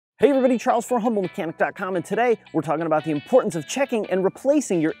Hey everybody, Charles for HumbleMechanic.com, and today we're talking about the importance of checking and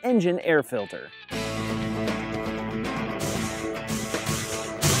replacing your engine air filter.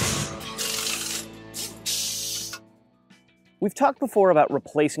 We've talked before about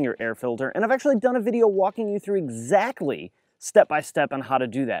replacing your air filter, and I've actually done a video walking you through exactly step-by-step on how to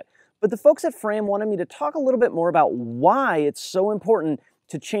do that. But the folks at FRAM wanted me to talk a little bit more about why it's so important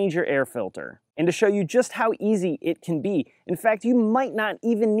to change your air filter, and to show you just how easy it can be. In fact, you might not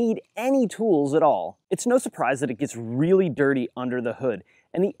even need any tools at all. It's no surprise that it gets really dirty under the hood,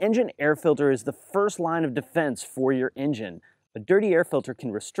 and the engine air filter is the first line of defense for your engine. A dirty air filter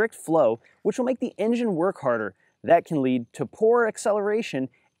can restrict flow, which will make the engine work harder. That can lead to poorer acceleration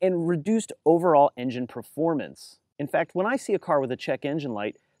and reduced overall engine performance. In fact, when I see a car with a check engine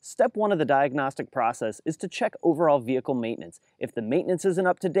light, step one of the diagnostic process is to check overall vehicle maintenance. If the maintenance isn't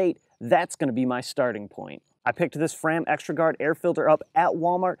up to date, that's going to be my starting point. I picked this FRAM Extra Guard air filter up at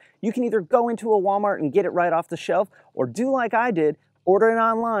Walmart. You can either go into a Walmart and get it right off the shelf, or do like I did, order it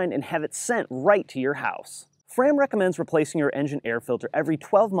online and have it sent right to your house. FRAM recommends replacing your engine air filter every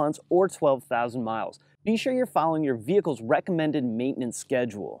 12 months or 12,000 miles. Be sure you're following your vehicle's recommended maintenance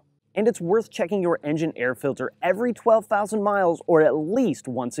schedule. And it's worth checking your engine air filter every 12,000 miles or at least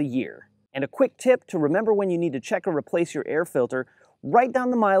once a year. And a quick tip to remember when you need to check or replace your air filter: write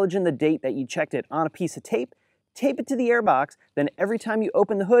down the mileage and the date that you checked it on a piece of tape, tape it to the air box, then every time you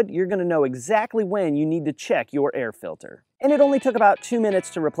open the hood, you're going to know exactly when you need to check your air filter. And it only took about 2 minutes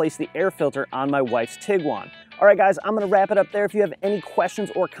to replace the air filter on my wife's Tiguan. Alright guys, I'm going to wrap it up there. If you have any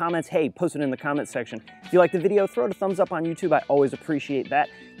questions or comments, hey, post it in the comment section. If you like the video, throw it a thumbs up on YouTube. I always appreciate that.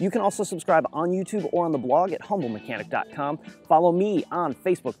 You can also subscribe on YouTube or on the blog at HumbleMechanic.com. Follow me on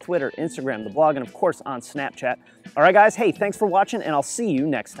Facebook, Twitter, Instagram, the blog, and of course on Snapchat. Alright guys, hey, thanks for watching, and I'll see you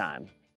next time.